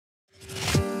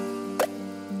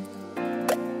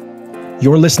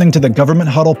You're listening to the Government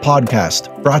Huddle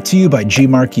podcast, brought to you by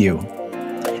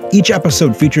GMarkU. Each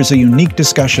episode features a unique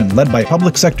discussion led by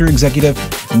public sector executive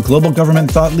and global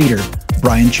government thought leader,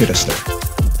 Brian Chittister.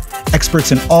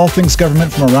 Experts in all things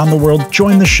government from around the world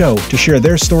join the show to share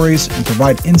their stories and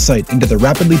provide insight into the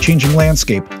rapidly changing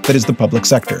landscape that is the public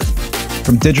sector.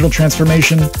 From digital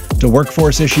transformation to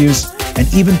workforce issues and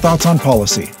even thoughts on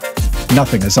policy,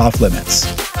 nothing is off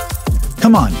limits.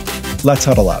 Come on, let's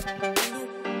huddle up.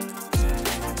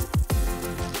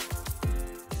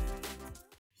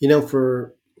 You know,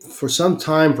 for some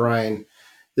time, Brian,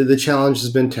 the challenge has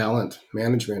been talent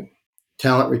management,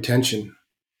 talent retention,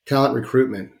 talent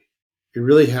recruitment. It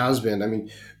really has been. I mean,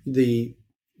 the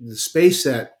space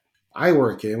that I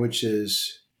work in, which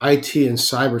is IT and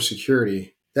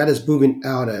cybersecurity, that is moving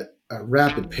out at a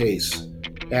rapid pace.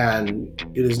 And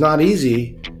it is not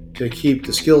easy to keep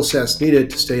the skill sets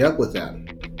needed to stay up with that.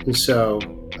 And so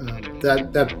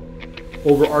that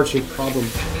overarching problem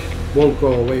won't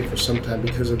go away for some time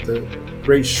because of the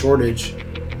great shortage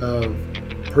of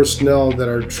personnel that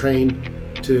are trained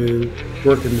to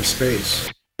work in the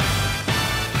space.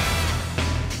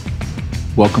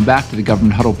 Welcome back to the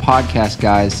Government Huddle podcast,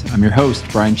 guys. I'm your host,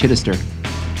 Brian Chittister.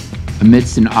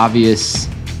 Amidst an obvious,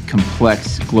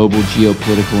 complex global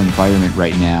geopolitical environment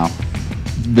right now,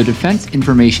 the Defense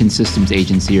Information Systems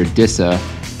Agency, or DISA,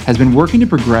 has been working to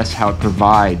progress how it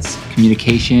provides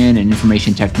communication and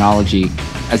information technology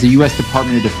as a U.S.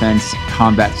 Department of Defense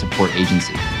combat support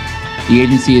agency. The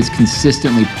agency is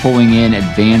consistently pulling in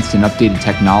advanced and updated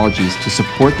technologies to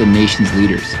support the nation's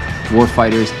leaders,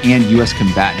 warfighters, and U.S.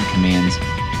 combatant commands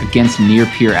against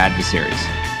near-peer adversaries.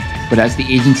 But as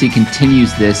the agency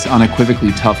continues this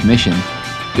unequivocally tough mission,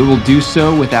 it will do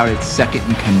so without its second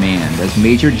in command, as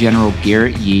Major General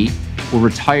Garrett Yee will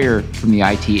retire from the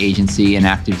IT agency in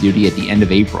active duty at the end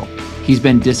of April. He's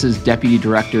been DISA's Deputy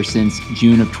Director since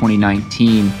June of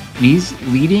 2019, and he's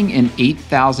leading an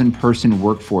 8,000-person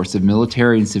workforce of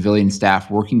military and civilian staff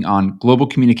working on global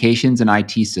communications and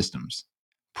IT systems.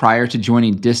 Prior to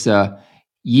joining DISA,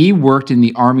 Yee worked in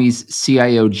the Army's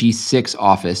CIO G6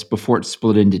 office before it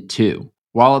split into two.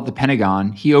 While at the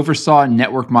Pentagon, he oversaw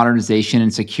network modernization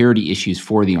and security issues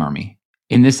for the Army.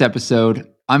 In this episode,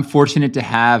 I'm fortunate to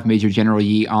have Major General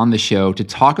Yee on the show to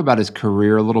talk about his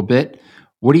career a little bit,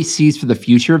 what he sees for the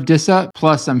future of DISA,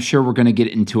 plus I'm sure we're going to get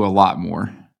into a lot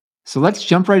more. So let's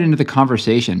jump right into the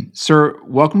conversation. Sir,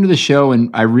 welcome to the show,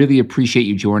 and I really appreciate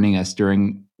you joining us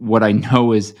during what I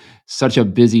know is such a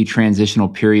busy transitional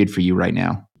period for you right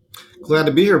now. Glad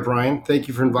to be here, Brian. Thank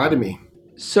you for inviting me.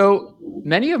 So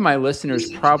many of my listeners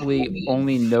probably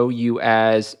only know you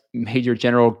as Major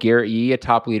General Garrett Yee, a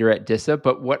top leader at DISA,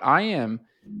 but what I am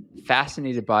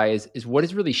fascinated by is what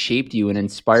has really shaped you and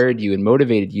inspired you and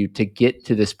motivated you to get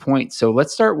to this point. So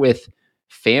let's start with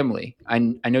family. I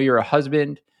know you're a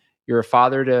husband, you're a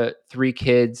father to 3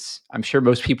 kids. I'm sure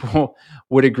most people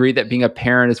would agree that being a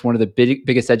parent is one of the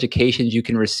biggest educations you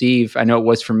can receive. I know it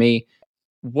was for me.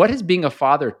 What has being a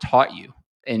father taught you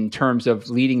in terms of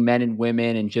leading men and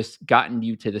women and just gotten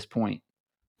you to this point?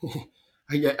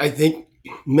 I think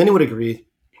many would agree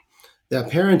that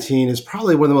parenting is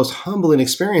probably one of the most humbling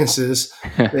experiences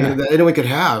that anyone could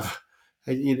have.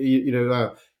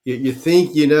 You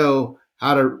think you know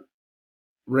how to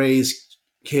raise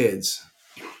kids,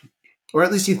 or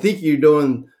at least you think you're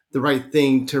doing the right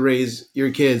thing to raise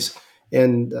your kids,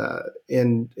 and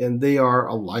they are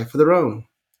a life of their own.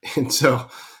 And so,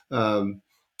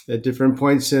 at different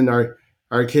points in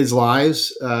our kids'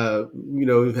 lives,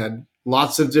 we've had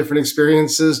lots of different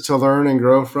experiences to learn and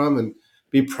grow from, and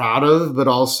be proud of, but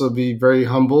also be very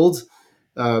humbled.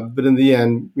 But in the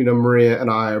end, Maria and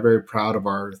I are very proud of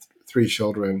our 3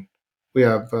 children. We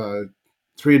have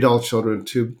 3 adult children,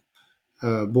 2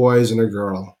 boys and a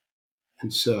girl.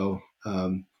 And so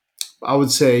I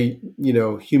would say,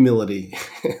 humility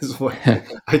is what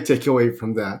I take away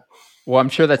from that. Well, I'm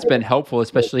sure that's been helpful,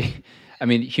 especially,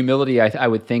 humility, I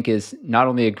would think, is not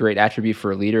only a great attribute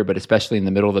for a leader, but especially in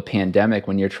the middle of the pandemic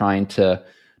when you're trying to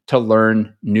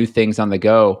learn new things on the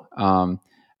go.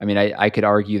 I could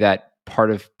argue that part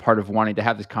of wanting to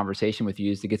have this conversation with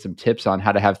you is to get some tips on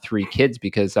how to have 3 kids,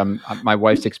 because my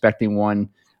wife's expecting one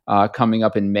coming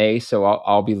up in May, so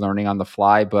I'll be learning on the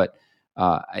fly. But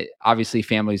obviously,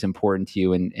 family is important to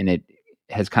you, and it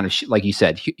has kind of, like you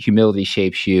said, humility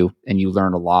shapes you, and you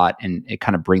learn a lot, and it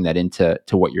kind of bring that into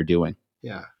what you're doing.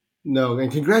 Yeah, no, and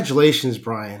congratulations,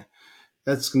 Brian.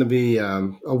 That's going to be a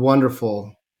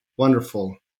wonderful,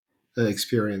 wonderful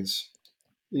experience.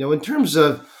 In terms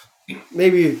of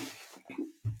maybe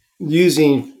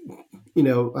using,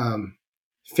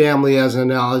 family as an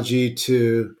analogy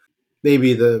to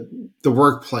maybe the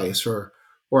workplace or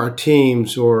our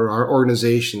teams or our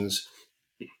organizations.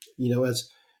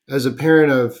 As a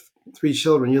parent of 3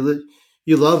 children,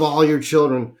 you love all your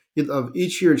children. You love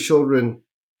each of your children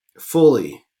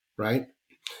fully, right?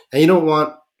 And you don't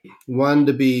want one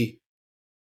to be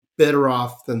better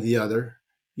off than the other.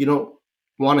 You don't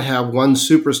want to have one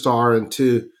superstar and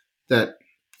two that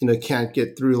can't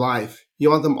get through life. You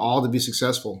want them all to be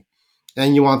successful,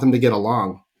 and you want them to get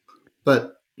along.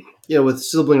 But with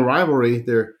sibling rivalry,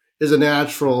 there is a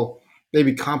natural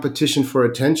maybe competition for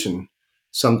attention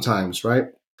sometimes, right?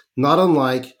 Not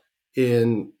unlike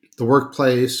in the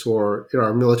workplace or in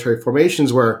our military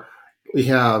formations where we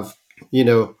have,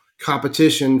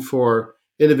 competition for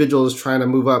individuals trying to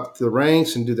move up the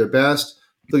ranks and do their best,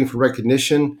 looking for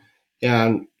recognition.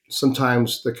 And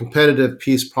sometimes the competitive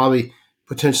piece probably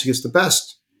potentially gets the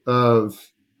best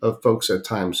of folks at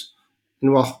times.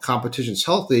 And while competition is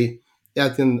healthy,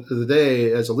 at the end of the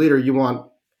day, as a leader, you want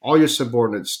all your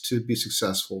subordinates to be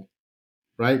successful,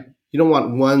 right? You don't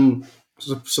want one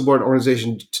subordinate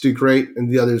organization to do great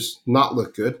and the others not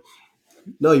look good.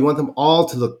 No, you want them all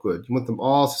to look good. You want them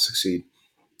all to succeed.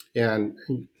 And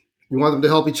you want them to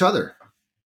help each other.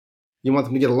 You want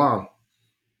them to get along.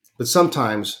 But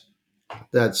sometimes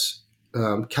that's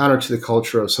counter to the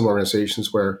culture of some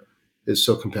organizations where it's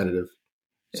so competitive.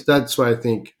 So that's why I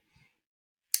think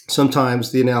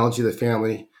sometimes the analogy of the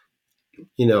family,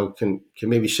 can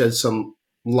maybe shed some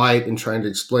light in trying to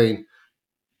explain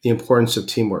the importance of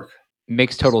teamwork.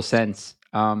 Makes total sense.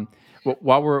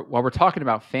 While we're talking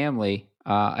about family,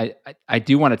 I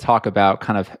do want to talk about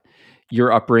kind of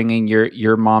your upbringing,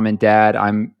 your mom and dad.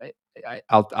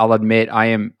 I'll admit I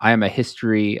am a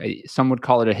history. Some would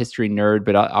call it a history nerd,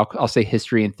 but I'll say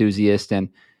history enthusiast. And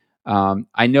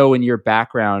I know in your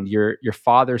background, your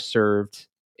father served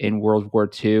in World War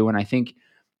II, and I think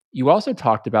you also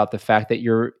talked about the fact that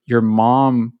your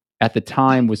mom at the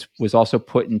time was also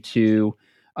put into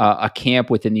a camp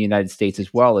within the United States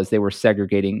as well, as they were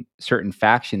segregating certain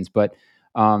factions. But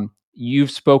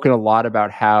you've spoken a lot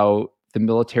about how the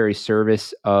military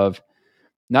service of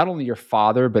not only your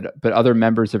father but other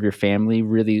members of your family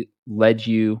really led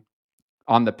you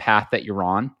on the path that you're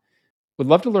on. Would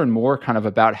love to learn more kind of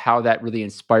about how that really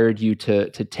inspired you to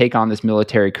take on this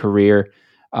military career,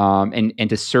 and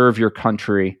to serve your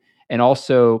country, and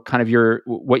also kind of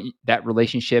that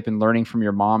relationship and learning from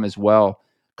your mom as well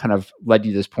kind of led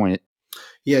you to this point.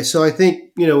 Yeah, so I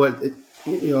think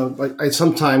I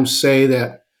sometimes say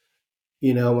that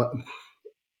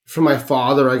from my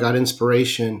father I got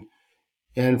inspiration,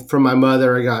 and from my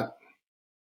mother I got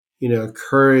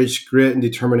courage, grit, and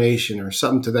determination, or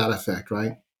something to that effect,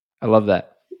 right? I love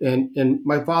that. And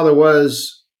my father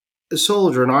was a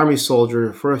soldier, an army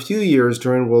soldier, for a few years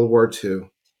during World War II,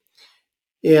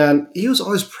 and he was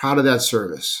always proud of that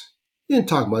service. He didn't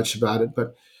talk much about it,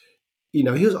 but he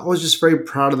was always just very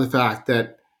proud of the fact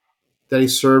that he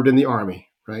served in the army,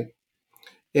 right?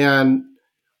 And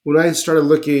when I started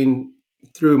looking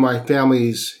through my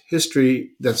family's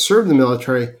history that served in the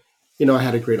military, I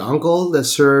had a great uncle that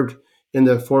served in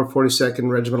the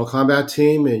 442nd Regimental Combat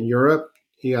Team in Europe.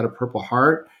 He had a Purple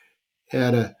Heart. I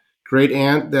had a great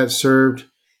aunt that served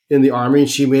in the Army, and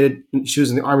she was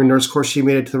in the Army Nurse Corps. She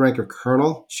made it to the rank of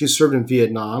colonel. She served in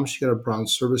Vietnam. She got a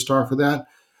Bronze Service Star for that.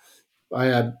 I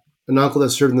had an uncle that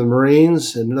served in the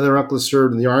Marines, and another uncle that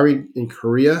served in the Army in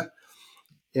Korea.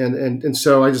 And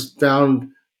so I just found,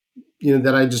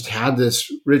 that I just had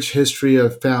this rich history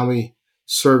of family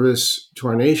service to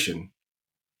our nation.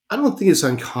 I don't think it's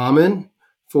uncommon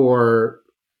for,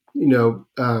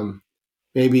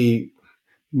 maybe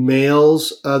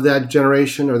males of that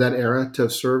generation or that era to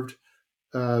have served.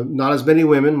 Not as many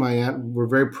women. My aunt, we're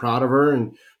very proud of her,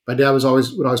 and my dad would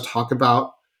always talk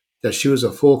about that she was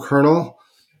a full colonel.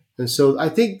 And so I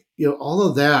think all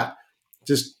of that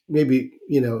just maybe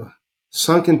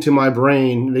sunk into my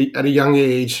brain at a young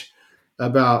age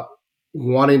about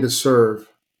wanting to serve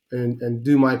and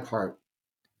do my part.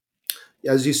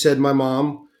 As you said, my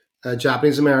mom, a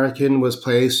Japanese American, was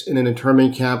placed in an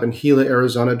internment camp in Gila,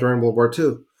 Arizona during World War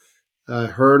II.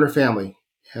 Her and her family,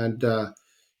 and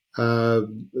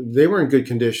they were in good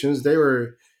conditions. They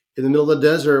were in the middle of the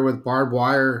desert with barbed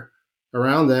wire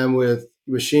around them, with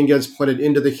machine guns pointed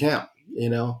into the camp.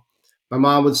 My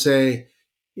mom would say,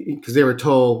 because they were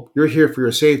told, "You're here for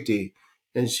your safety,"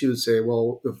 and she would say,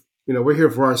 "Well, if we're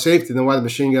here for our safety, then why are the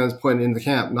machine guns pointed in the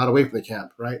camp, not away from the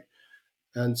camp, right?"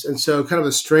 And so kind of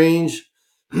a strange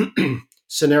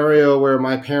scenario where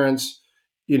my parents,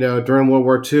 during World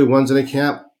War II, one's in a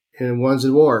camp and one's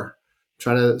in war,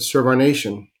 trying to serve our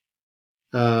nation.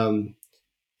 And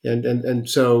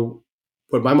so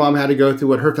what my mom had to go through,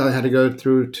 what her family had to go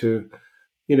through to,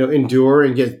 endure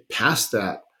and get past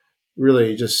that,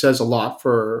 really just says a lot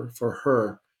for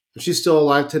her. And she's still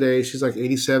alive today. She's like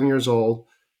 87 years old.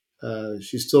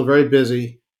 She's still very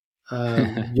busy,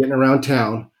 getting around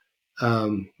town.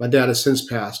 My dad has since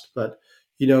passed, but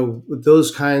with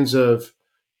those kinds of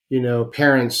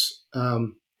parents,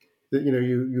 that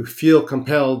you feel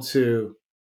compelled to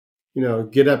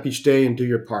get up each day and do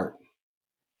your part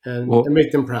and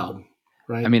make them proud.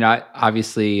 Right. I mean, I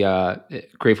obviously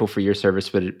grateful for your service,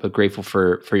 but grateful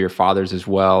for your father's as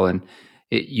well. And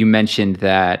you mentioned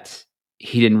that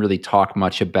he didn't really talk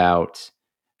much about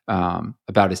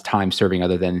his time serving,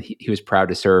 other than he was proud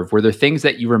to serve. Were there things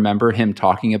that you remember him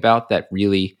talking about that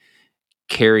really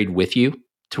carried with you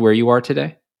to where you are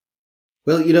today?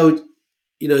 Well, he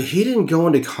didn't go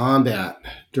into combat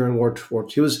during World War II.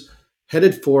 He was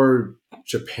headed for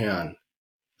Japan,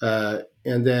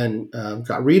 and then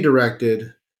got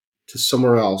redirected to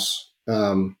somewhere else.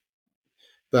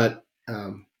 But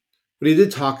what he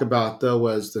did talk about, though,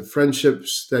 was the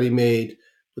friendships that he made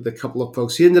with a couple of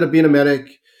folks. He ended up being a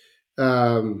medic,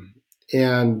 and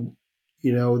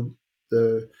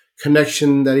the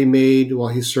connection that he made while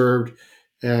he served,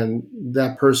 and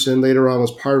that person later on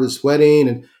was part of his wedding,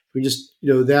 and we just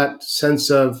that sense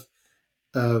of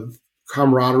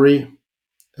camaraderie,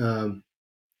 and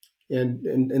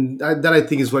that I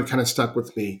think is what kind of stuck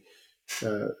with me,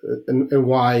 and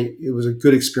why it was a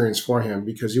good experience for him,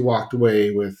 because he walked away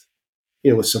with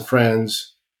with some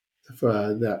friends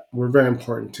that were very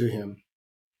important to him,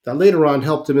 that later on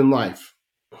helped him in life.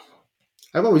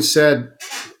 I've always said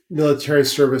military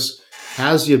service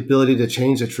has the ability to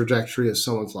change the trajectory of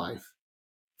someone's life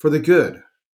for the good.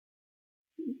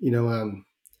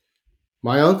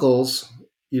 My uncles,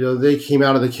 they came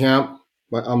out of the camp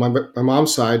on my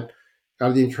mom's side, out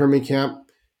of the internment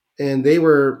camp, and they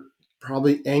were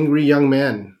probably angry young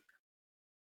men.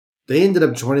 They ended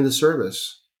up joining the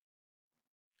service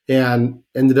and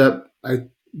ended up, I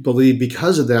believe,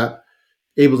 because of that,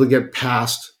 able to get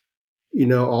past,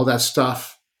 all that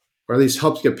stuff, or at least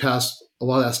helped get past a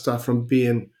lot of that stuff from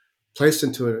being placed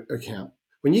into a camp.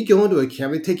 When you go into a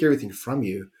camp, they take everything from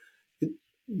you.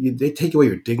 They take away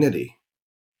your dignity,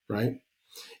 right?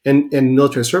 And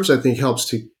military service, I think, helps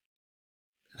to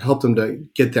help them to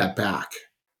get that back.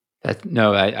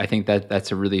 I think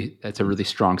that's a really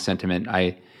strong sentiment.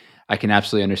 I can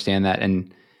absolutely understand that.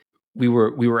 And we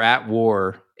were at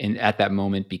war at that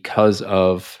moment because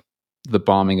of the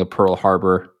bombing of Pearl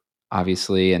Harbor,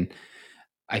 obviously, and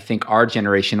I think our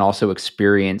generation also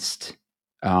experienced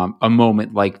a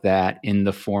moment like that in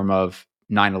the form of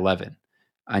 9/11.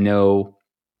 I know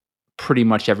pretty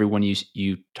much everyone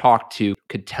you talked to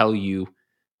could tell you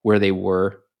where they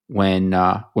were when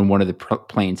one of the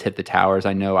planes hit the towers.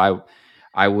 I know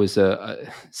I was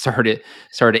sorry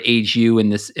to age you in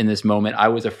this moment. I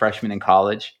was a freshman in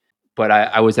college, but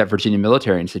I was at Virginia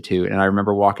Military Institute, and I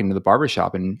remember walking to the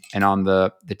barbershop and on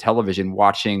the television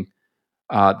watching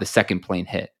the second plane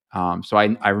hit. So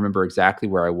I remember exactly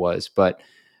where I was, but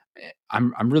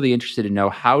I'm really interested to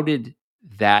know, how did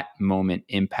that moment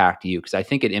impact you? Because I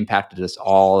think it impacted us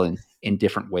all in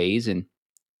different ways. And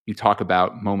you talk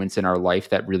about moments in our life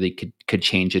that really could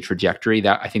change a trajectory.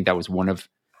 That I think that was one of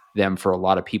them for a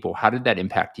lot of people. How did that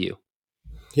impact you?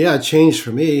 Yeah, it changed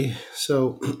for me.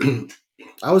 So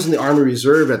I was in the Army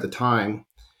Reserve at the time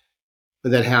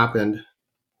when that happened,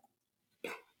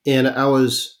 and I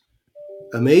was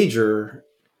a major,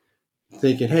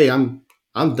 thinking, "Hey, I'm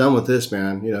done with this,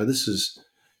 man. This is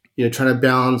trying to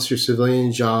balance your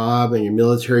civilian job and your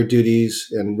military duties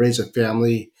and raise a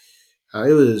family.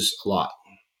 It was a lot."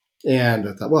 And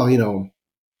I thought, well,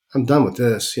 I'm done with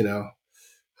this.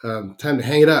 Time to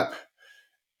hang it up.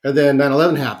 And then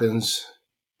 9/11 happens,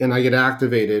 and I get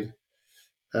activated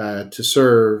to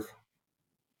serve,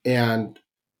 and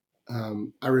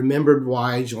I remembered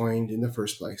why I joined in the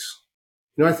first place.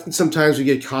 I think sometimes we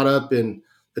get caught up in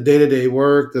the day-to-day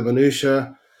work, the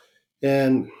minutia,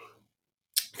 and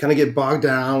kind of get bogged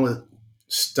down with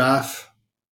stuff,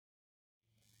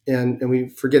 and we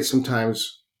forget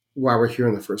sometimes why we're here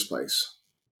in the first place.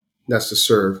 And that's to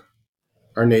serve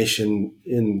our nation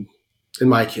in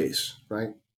my case,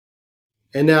 right?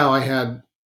 And now I had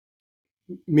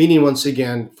meaning once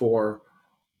again for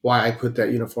why I put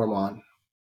that uniform on.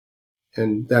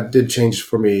 And that did change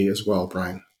for me as well,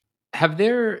 Brian.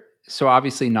 So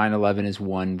obviously 9/11 is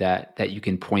one that you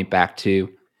can point back to.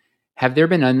 Have there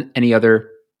been any other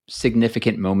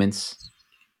significant moments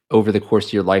over the course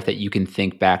of your life that you can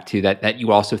think back to that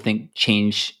you also think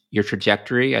change your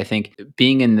trajectory? I think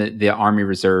being in the Army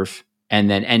Reserve and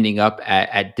then ending up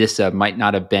at DISA might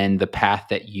not have been the path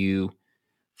that you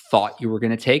thought you were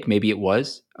going to take. Maybe it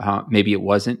was, maybe it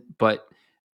wasn't, but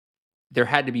there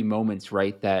had to be moments,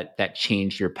 right, that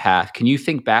changed your path. Can you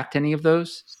think back to any of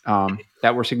those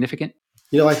that were significant?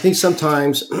 I think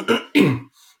sometimes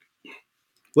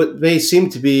what may seem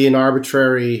to be an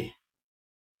arbitrary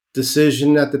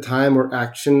decision at the time or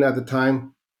action at the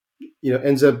time,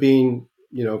 ends up being,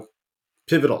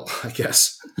 pivotal, I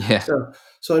guess. Yeah.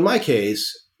 So in my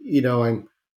case, I'm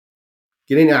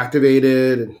getting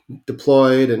activated and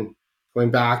deployed and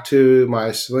going back to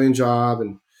my civilian job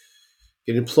and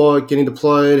getting deployed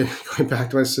and going back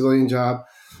to my civilian job.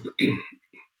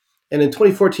 And in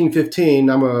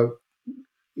 2014-15, I'm a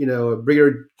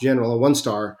brigadier general, a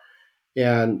 1-star,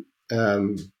 and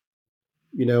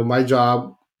my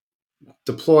job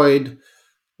deployed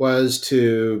was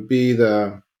to be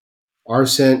the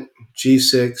RCENT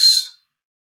G6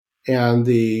 and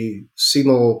the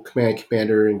signal command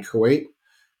commander in Kuwait.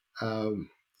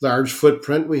 Large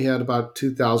footprint. We had about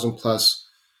 2,000 plus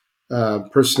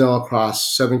personnel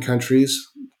across 7 countries.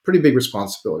 Pretty big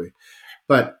responsibility.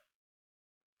 But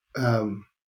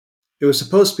it was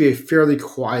supposed to be a fairly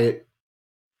quiet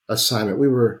assignment. We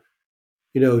were,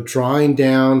 drawing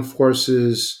down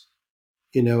forces,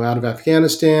 out of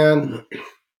Afghanistan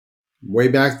way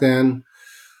back then.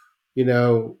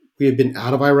 We had been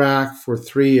out of Iraq for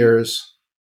 3 years.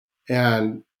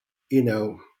 And,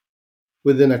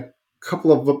 within a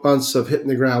couple of months of hitting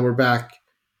the ground, we're back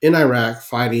in Iraq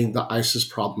fighting the ISIS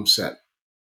problem set.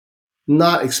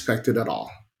 Not expected at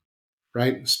all,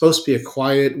 right? It's supposed to be a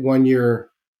quiet 1-year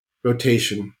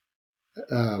rotation.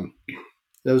 It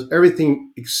was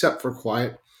everything except for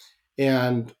quiet.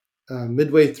 And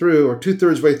midway through, or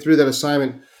 2/3 way through that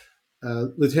assignment,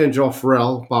 Lieutenant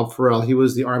General Bob Farrell, he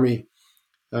was the Army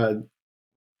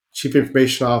Chief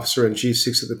Information Officer in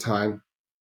G6 at the time.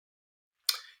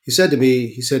 He said to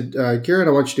me, Garrett,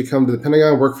 I want you to come to the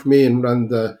Pentagon, work for me, and run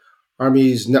the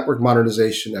Army's network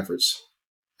modernization efforts.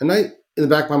 And I, in the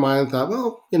back of my mind, thought,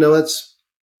 well,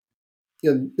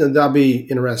 that'll be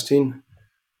interesting.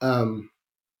 So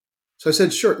I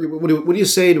said, sure. What do you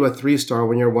say to a 3-star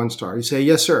when you're a 1-star? You say,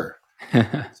 yes, sir. So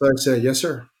I said, yes,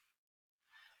 sir.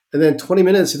 And then 20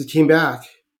 minutes, he came back.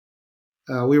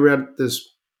 We were at this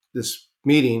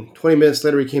meeting. 20 minutes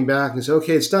later, he came back and said,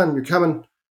 okay, it's done. You're coming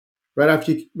right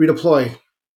after you redeploy.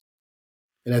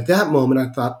 And at that moment, I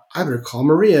thought, I better call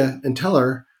Maria and tell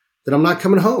her that I'm not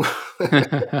coming home.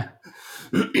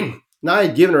 Now I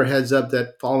had given her a heads up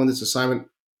that following this assignment,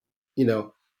 they're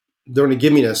going to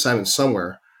give me an assignment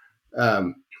somewhere.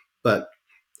 But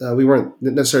we weren't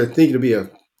necessarily thinking to be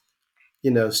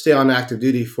stay on active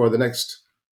duty for the next,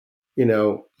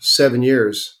 7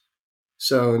 years.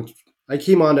 So I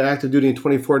came on to active duty in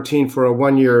 2014 for a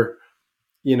 1-year,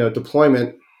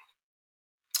 deployment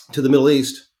to the Middle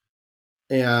East.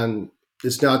 And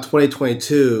it's now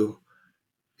 2022.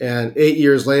 And 8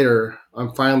 years later,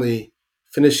 I'm finally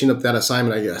finishing up that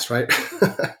assignment, I guess, right?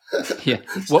 Yeah.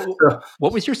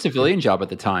 What was your civilian job at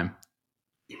the time?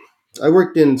 I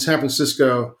worked in San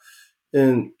Francisco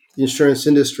in the insurance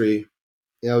industry.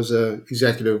 I was an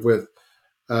executive with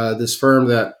this firm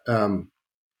that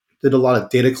did a lot of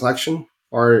data collection.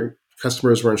 Our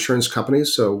customers were insurance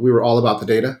companies, so we were all about the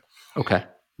data. Okay.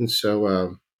 And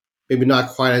so maybe not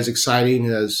quite as exciting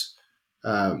as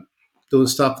doing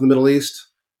stuff in the Middle East.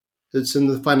 It's in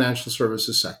the financial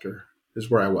services sector is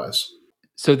where I was.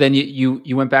 So then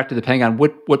you went back to the Pentagon.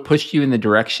 What pushed you in the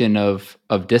direction of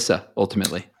DISA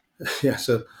ultimately? Yeah.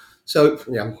 So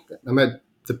yeah, I'm at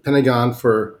the Pentagon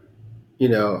for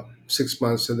 6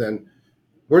 months, and then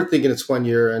we're thinking it's 1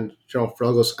 year, and General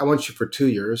Farrell goes, I want you for 2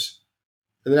 years.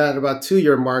 And then at about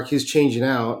 2-year mark, he's changing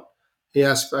out. He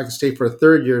asked if I could stay for a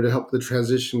 3rd year to help with the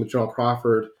transition with General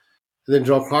Crawford. And then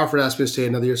General Crawford asked me to stay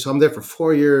another year. So I'm there for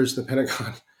 4 years in the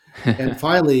Pentagon. And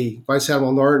finally, Vice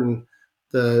Admiral Norton,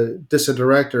 the DISA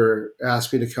director,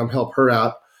 asked me to come help her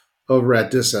out over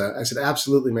at DISA. I said,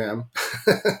 absolutely, ma'am.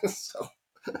 So,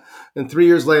 and 3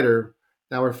 years later,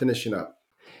 now we're finishing up.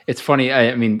 It's funny.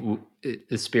 I mean,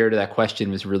 the spirit of that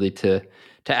question was really to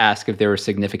ask if there were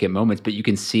significant moments, but you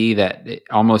can see that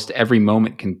almost every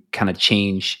moment can kind of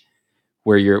change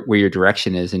where your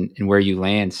direction is and where you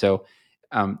land. So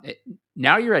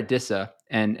now you're at DISA,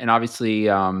 and obviously,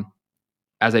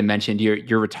 as I mentioned,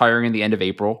 you're retiring at the end of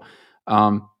April.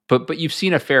 But you've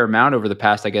seen a fair amount over the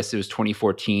past. I guess it was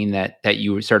 2014 that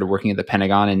you started working at the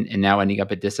Pentagon and now ending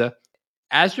up at DISA.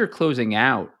 As you're closing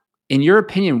out, in your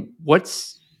opinion,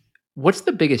 what's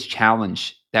the biggest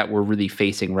challenge that we're really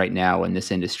facing right now in this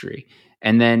industry?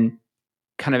 And then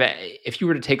kind of if you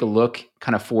were to take a look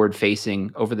kind of forward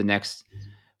facing over the next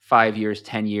 5 years,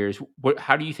 10 years,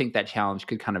 how do you think that challenge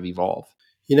could kind of evolve?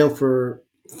 For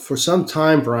for some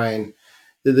time, Brian,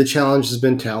 the challenge has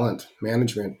been talent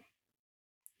management,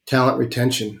 talent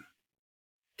retention,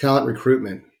 talent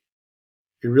recruitment.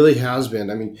 It really has been.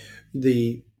 I mean,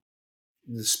 the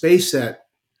space that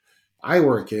I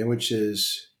work in, which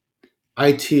is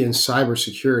IT and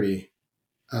cybersecurity,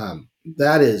 um,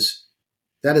 that is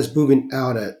that is moving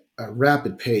out at a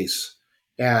rapid pace,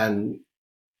 and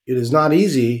it is not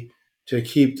easy to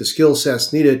keep the skill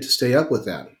sets needed to stay up with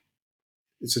that.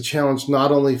 It's a challenge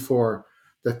not only for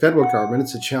the federal government;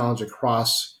 it's a challenge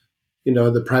across,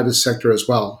 the private sector as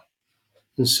well.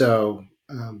 And so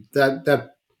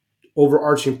that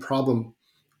overarching problem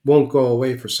won't go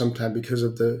away for some time because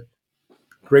of the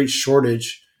great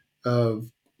shortage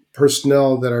of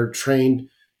personnel that are trained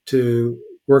to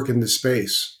work in this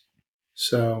space.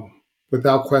 So,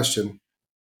 without question,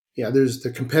 yeah, there's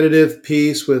the competitive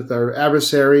piece with our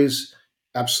adversaries,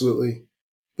 absolutely.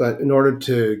 But in order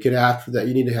to get after that,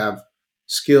 you need to have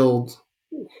skilled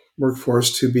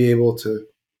workforce to be able to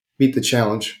meet the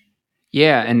challenge.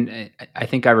 Yeah, and I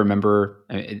think I remember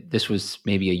this was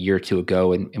maybe a year or two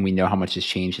ago, and we know how much has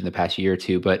changed in the past year or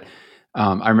two. But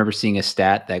I remember seeing a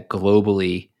stat that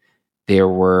globally there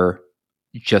were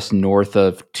just north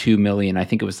of 2 million, I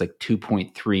think it was like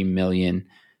 2.3 million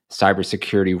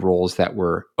cybersecurity roles that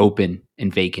were open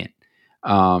and vacant,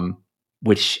 um,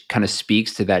 which kind of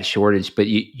speaks to that shortage. But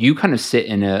you kind of sit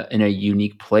in a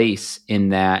unique place in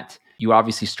that you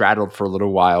obviously straddled for a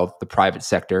little while the private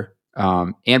sector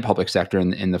and public sector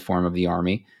in the form of the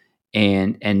Army,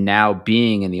 and now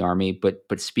being in the Army, but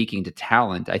speaking to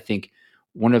talent, I think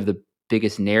one of the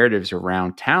biggest narratives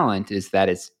around talent is that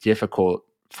it's difficult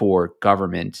for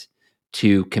government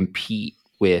to compete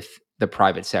with the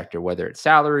private sector, whether it's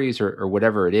salaries or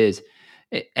whatever it is.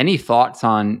 Any thoughts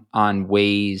on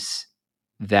ways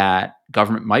that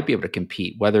government might be able to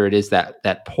compete, whether it is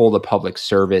that pull to public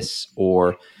service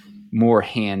or more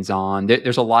hands-on?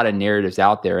 There's a lot of narratives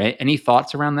out there. Any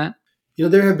thoughts around that?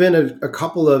 There have been a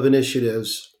couple of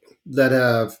initiatives that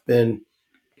have been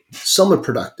somewhat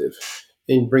productive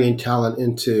in bringing talent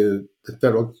into the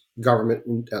federal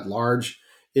government at large.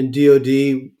 In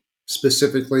DoD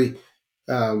specifically,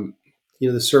 um,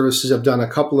 the services have done a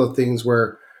couple of things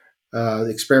where they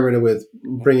experimented with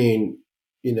bringing,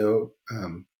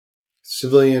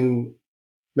 civilian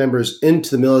members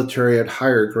into the military at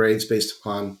higher grades based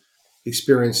upon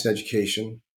experience and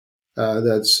education.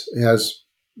 That's has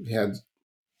had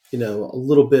a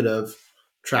little bit of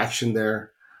traction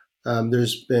there.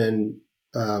 There's been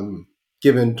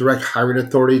given direct hiring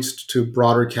authorities to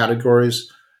broader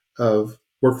categories of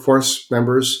workforce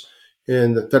members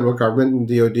in the federal government and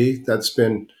DoD. That's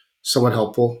been somewhat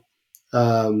helpful.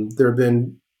 There have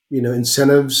been,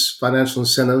 incentives, financial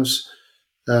incentives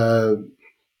uh,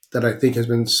 that I think has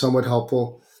been somewhat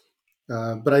helpful.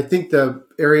 But I think the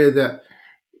area that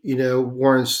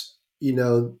warrants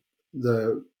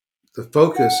the the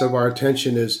focus of our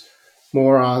attention is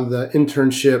more on the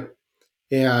internship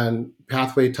and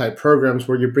pathway type programs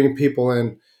where you bring people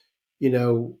in,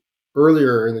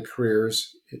 earlier in the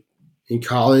careers, in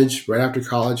college, right after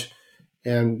college,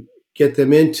 and get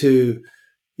them into,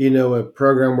 a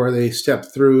program where they step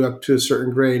through up to a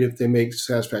certain grade if they make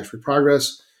satisfactory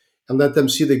progress, and let them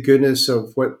see the goodness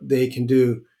of what they can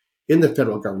do in the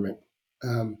federal government.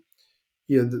 Um,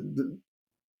 the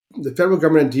federal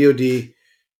government and DoD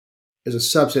as a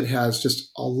subset has just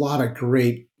a lot of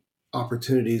great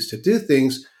opportunities to do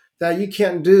things that you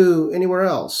can't do anywhere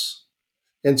else.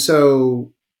 And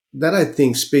so that I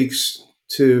think speaks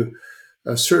to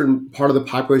a certain part of the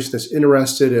population that's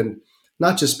interested in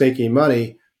not just making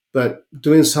money, but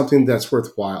doing something that's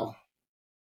worthwhile.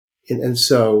 And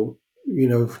so,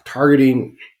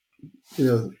 targeting, you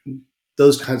know,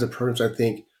 those kinds of programs, I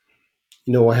think,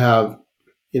 will have,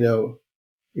 you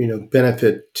know,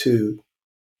 benefit to,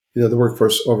 the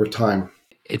workforce over time.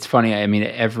 It's funny. I mean,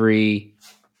 every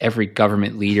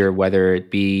government leader, whether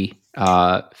it be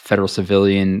federal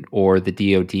civilian or the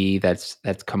DoD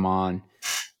that's come on,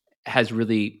 has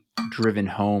really driven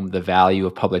home the value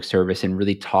of public service and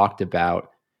really talked about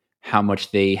how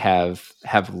much they have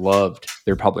loved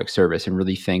their public service and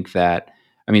really think that,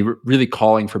 I mean, really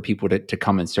calling for people to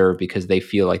come and serve because they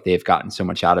feel like they've gotten so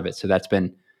much out of it. So that's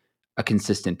been a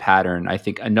consistent pattern. I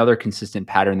think another consistent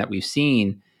pattern that we've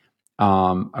seen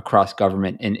across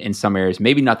government in some areas,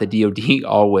 maybe not the DoD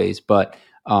always, but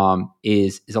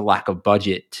is a lack of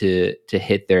budget to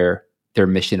hit their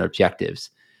mission objectives.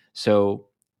 So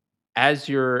as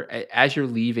you're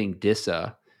leaving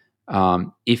DISA,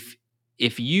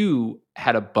 if you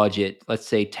had a budget, let's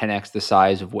say 10x the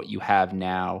size of what you have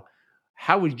now,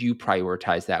 how would you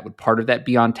prioritize that? Would part of that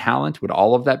be on talent? Would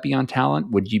all of that be on talent?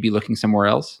 Would you be looking somewhere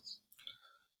else?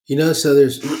 So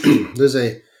there's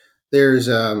there's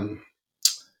a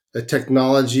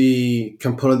technology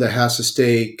component that has to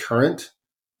stay current,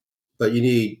 but you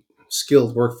need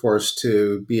skilled workforce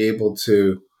to be able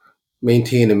to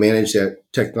maintain and manage that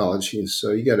technology.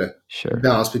 So you got to Sure.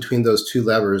 balance between those two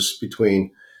levers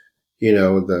between,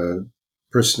 the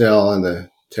personnel and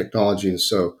the technology. And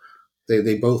so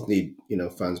they both need,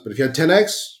 funds. But if you had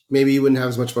 10X, maybe you wouldn't have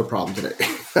as much of a problem today.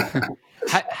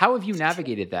 How have you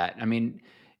navigated that? I mean,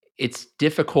 it's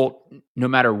difficult no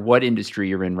matter what industry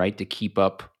you're in, right, to keep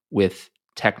up with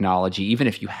technology, even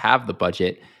if you have the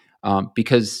budget,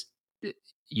 because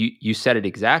you said it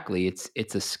exactly.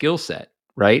 It's a skill set,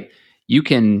 right? You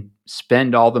can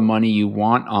spend all the money you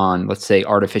want on, let's say,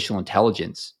 artificial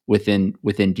intelligence within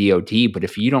DoD, but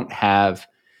if you don't have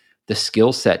the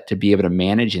skill set to be able to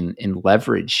manage and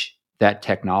leverage that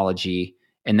technology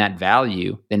and that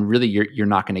value, then really you're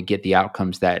not going to get the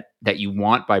outcomes that you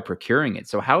want by procuring it.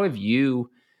 So how have you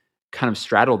kind of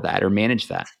straddled that or managed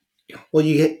that? Well,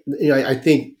 I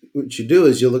think what you do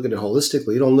is you look at it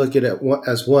holistically. You don't look at it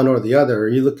as one or the other.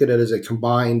 You look at it as a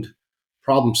combined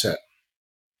problem set.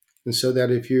 And so that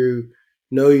if you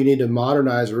know you need to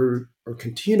modernize or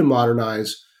continue to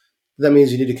modernize, that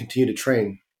means you need to continue to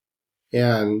train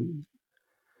and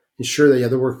ensure that you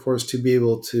have the workforce to be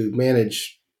able to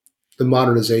manage the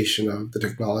modernization of the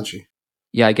technology.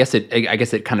 Yeah, I guess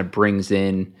it kind of brings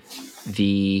in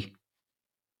the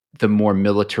more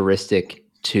militaristic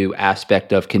to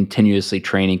aspect of continuously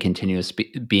training,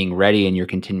 being ready, and you're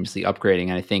continuously upgrading.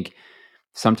 And I think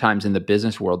sometimes in the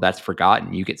business world that's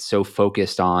forgotten. You get so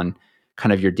focused on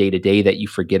kind of your day to day that you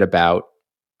forget about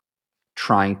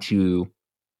trying to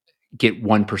get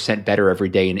 1% better every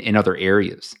day in other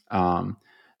areas.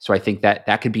 So I think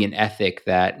that could be an ethic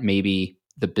that maybe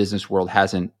the business world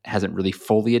hasn't really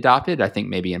fully adopted. I think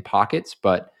maybe in pockets,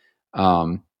 but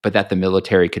that the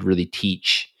military could really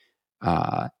teach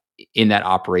in that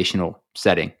operational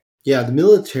setting. Yeah, the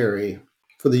military,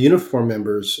 for the uniform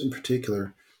members in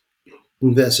particular,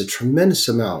 invests a tremendous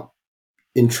amount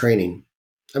in training.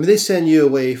 I mean, they send you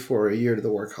away for a year to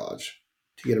the War College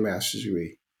to get a master's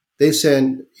degree. They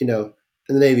send, in the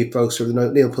Navy folks or the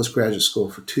Naval Postgraduate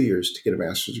School for 2 years to get a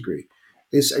master's degree.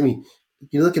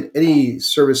 You look at any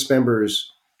service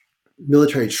member's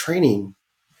military training,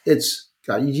 it's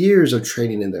got years of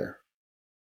training in there,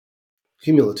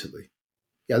 cumulatively.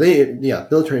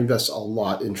 Military invests a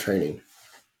lot in training.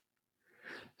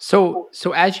 So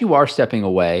as you are stepping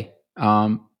away,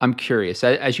 I'm curious.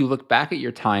 As you look back at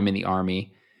your time in the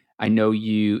Army, I know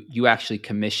you actually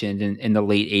commissioned in the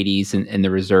late '80s in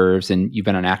the reserves, and you've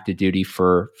been on active duty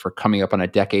for coming up on a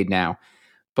decade now.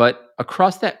 But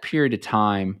across that period of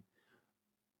time,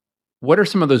 what are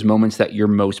some of those moments that you're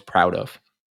most proud of?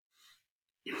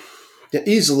 Yeah,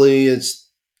 easily, it's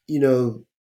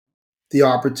the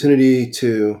opportunity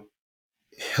to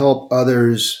help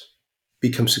others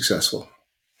become successful.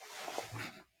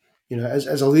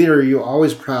 As a leader, you're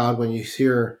always proud when you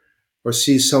hear or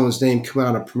see someone's name come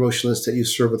out on a promotion list that you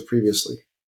served with previously.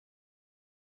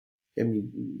 I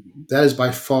mean, that is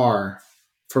by far,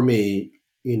 for me,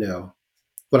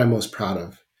 what I'm most proud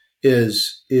of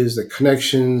is the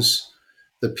connections,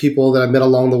 the people that I met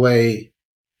along the way,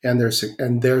 and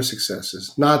their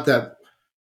successes. Not that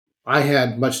I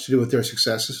had much to do with their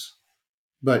successes,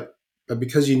 but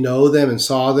because you know them and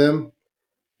saw them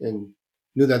and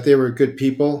knew that they were good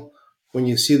people, when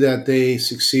you see that they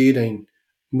succeed and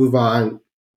move on,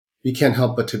 you can't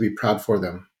help but to be proud for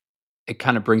them. It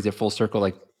kind of brings it full circle,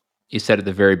 like you said at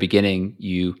the very beginning.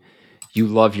 You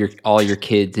love all your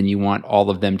kids, and you want all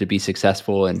of them to be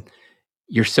successful, and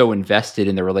you're so invested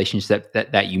in the relationship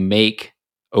that you make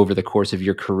over the course of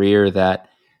your career that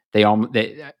I don't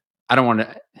want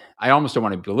to. I almost don't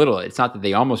want to belittle it. It's not that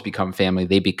they almost become family;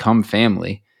 they become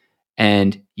family,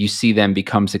 and you see them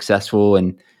become successful.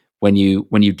 And when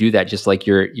you do that, just like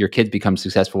your kids become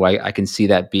successful, I can see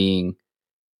that being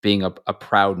a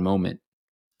proud moment.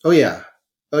 Oh yeah,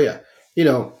 oh yeah. In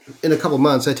a couple of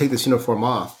months, I take this uniform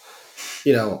off.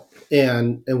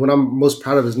 And what I'm most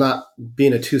proud of is not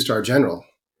being a 2-star general.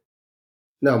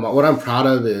 No, what I'm proud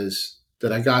of is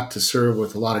that I got to serve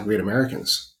with a lot of great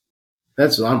Americans.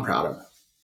 That's what I'm proud of.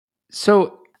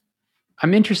 So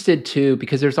I'm interested too,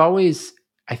 because there's always,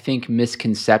 I think,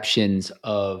 misconceptions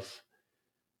of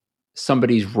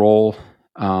somebody's role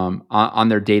on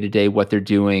their day to day, what they're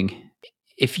doing.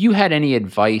 If you had any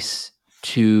advice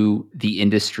to the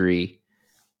industry,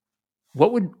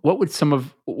 what would some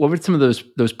of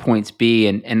those points be?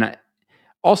 And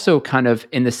also, kind of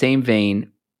in the same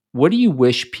vein, what do you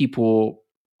wish people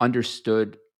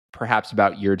understood perhaps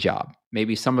about your job?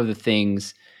 Maybe some of the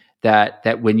things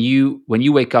that when you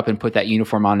wake up and put that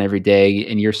uniform on every day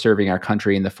and you're serving our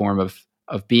country in the form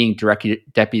of being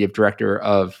deputy director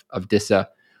of DISA,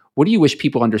 what do you wish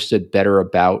people understood better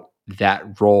about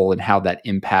that role and how that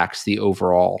impacts the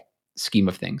overall scheme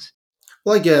of things?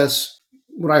 Well, I guess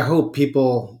what I hope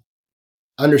people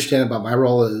understand about my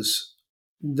role is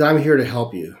that I'm here to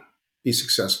help you be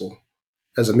successful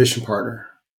as a mission partner,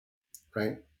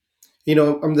 right?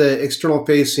 I'm the external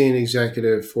facing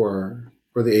executive for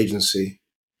the agency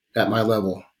at my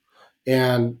level.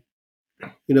 And,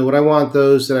 what I want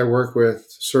those that I work with,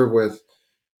 serve with,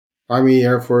 Army,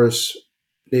 Air Force,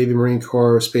 Navy, Marine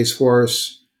Corps, Space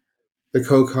Force, the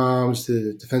COCOMs,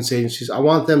 the defense agencies, I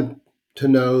want them to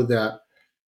know that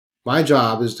my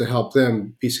job is to help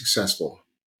them be successful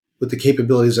with the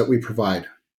capabilities that we provide.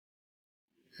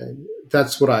 And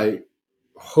that's what I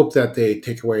hope that they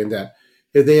take away, and that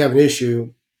if they have an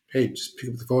issue, hey, just pick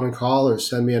up the phone and call or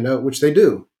send me a note, which they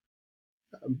do.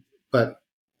 But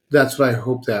that's what I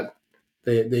hope that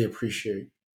they appreciate.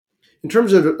 In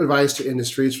terms of advice to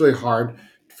industry, it's really hard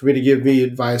for me to give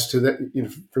advice to them,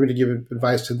 for me to give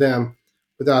advice to them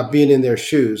without being in their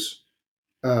shoes.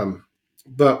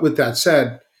 But with that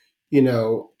said,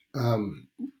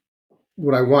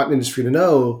 what I want industry to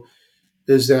know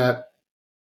is that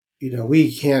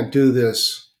we can't do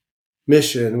this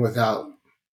mission without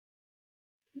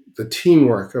the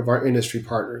teamwork of our industry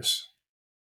partners.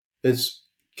 It's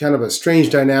kind of a strange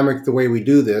dynamic the way we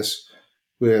do this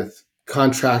with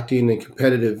contracting and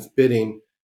competitive bidding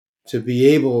to be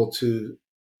able to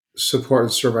support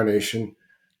and serve our nation.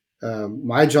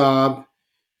 My job,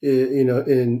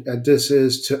 at this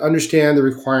is to understand the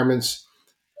requirements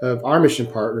of our mission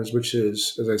partners, which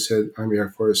is, as I said, Army,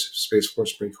 Air Force, Space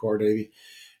Force, Marine Corps, Navy,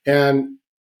 and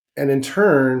in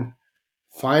turn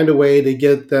find a way to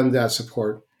get them that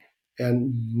support.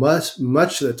 And most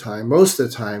of the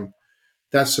time,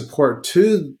 that support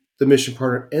to the mission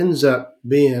partner ends up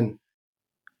being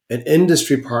an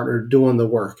industry partner doing the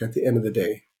work at the end of the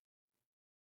day.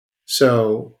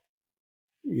 So,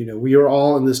 we are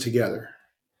all in this together.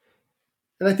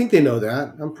 And I think they know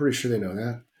that. I'm pretty sure they know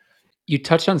that. You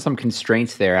touched on some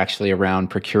constraints there actually around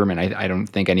procurement. I don't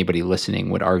think anybody listening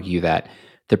would argue that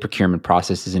the procurement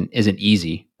process isn't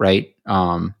easy, right?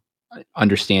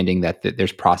 Understanding that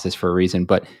there's process for a reason,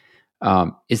 but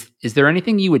is there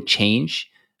anything you would change,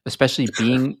 especially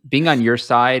being on your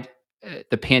side?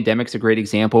 The pandemic's a great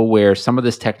example where some of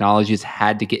this technology has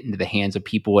had to get into the hands of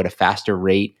people at a faster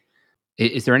rate.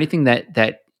 Is there anything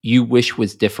that you wish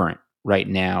was different right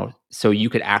now so you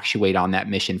could actuate on that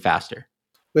mission faster?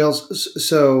 Well,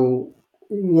 so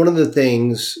one of the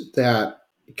things that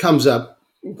comes up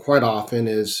quite often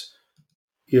is,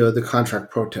 the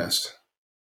contract protest,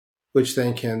 which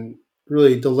then can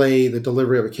really delay the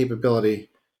delivery of a capability.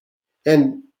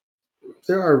 And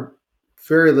there are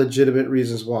very legitimate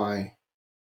reasons why,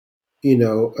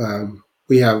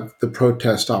 we have the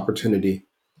protest opportunity.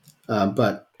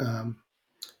 But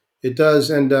it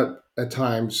does end up at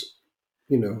times,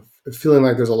 feeling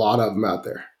like there's a lot of them out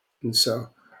there. And so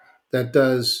that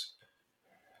does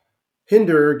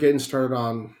hinder getting started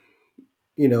on,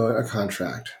 a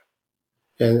contract.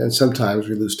 And sometimes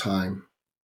we lose time,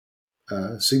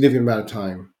 a significant amount of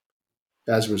time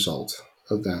as a result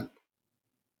of that.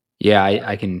 Yeah,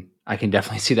 I can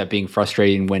definitely see that being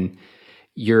frustrating when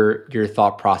your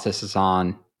thought process is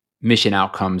on mission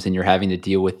outcomes and you're having to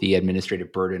deal with the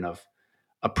administrative burden of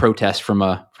a protest from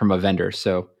a vendor.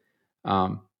 So,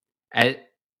 um, as,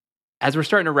 as we're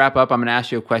starting to wrap up, I'm going to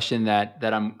ask you a question that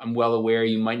I'm well aware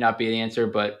you might not be able to answer,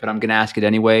 but I'm going to ask it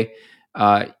anyway.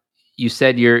 Uh, you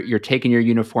said you're taking your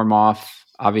uniform off.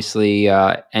 Obviously,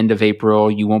 end of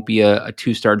April, you won't be a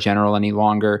 2-star general any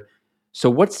longer. So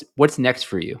what's next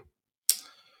for you?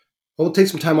 Well, we'll take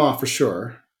some time off for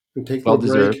sure. We'll take a Well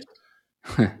little break.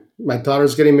 deserved. My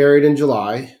daughter's getting married in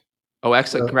July. Oh,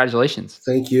 excellent! So, congratulations.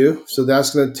 thank you. So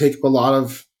that's going to take up a lot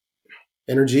of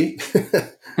energy.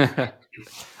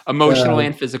 Emotional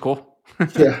and physical.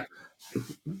 Yeah.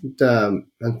 And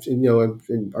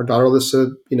our daughter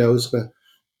Alyssa, is going to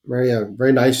marry a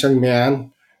very nice young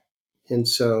man, and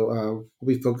so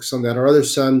we'll be focused on that. Our other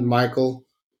son, Michael,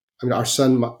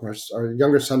 our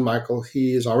younger son, Michael,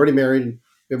 he is already married.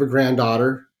 We have a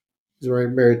granddaughter. He's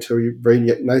already married to a very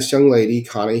nice young lady,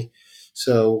 Connie.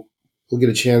 So we'll get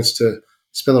a chance to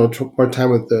spend a little more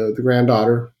time with the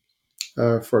granddaughter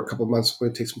for a couple of months.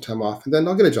 We'll take some time off, and then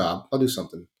I'll get a job. I'll do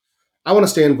something. I want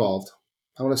to stay involved.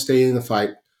 I want to stay in the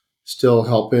fight, still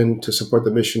helping to support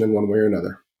the mission in one way or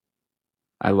another.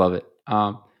 I love it.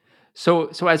 So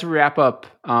as we wrap up,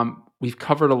 we've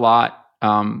covered a lot.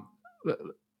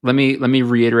 Let me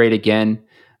reiterate again.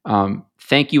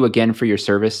 Thank you again for your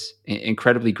service.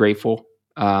 Incredibly grateful.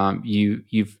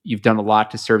 You've done a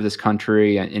lot to serve this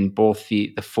country in both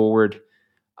the forward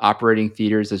operating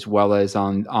theaters as well as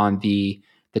on the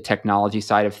technology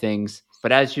side of things.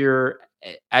 But as you're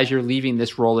leaving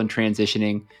this role and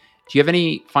transitioning, do you have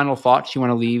any final thoughts you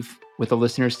want to leave with the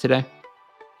listeners today?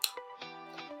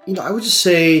 I would just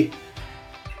say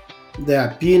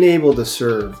that being able to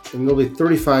serve, and it'll be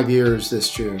 35 years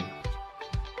this June,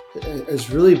 has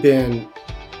really been,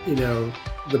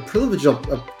 the privilege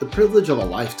of a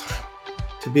lifetime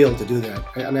to be able to do that.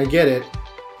 And I get it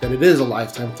that it is a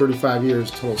lifetime, 35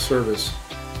 years total service,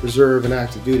 reserve and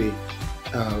active duty,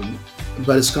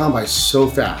 but it's gone by so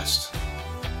fast.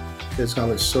 It's gone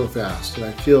by so fast, and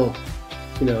I feel,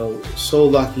 so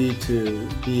lucky to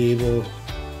be able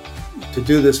to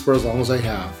do this for as long as I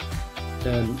have,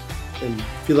 and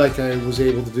feel like I was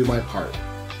able to do my part.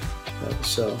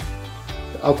 So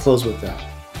I'll close with that.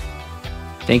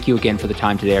 Thank you again for the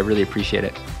time today. I really appreciate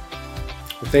it.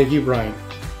 Well, thank you, Brian.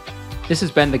 This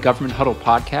has been the Government Huddle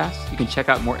Podcast. You can check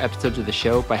out more episodes of the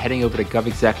show by heading over to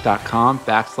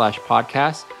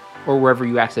govexec.com/podcast or wherever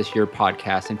you access your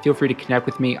podcasts. And feel free to connect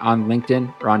with me on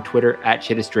LinkedIn or on Twitter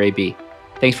 @ShittisterAB.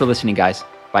 Thanks for listening, guys.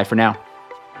 Bye for now.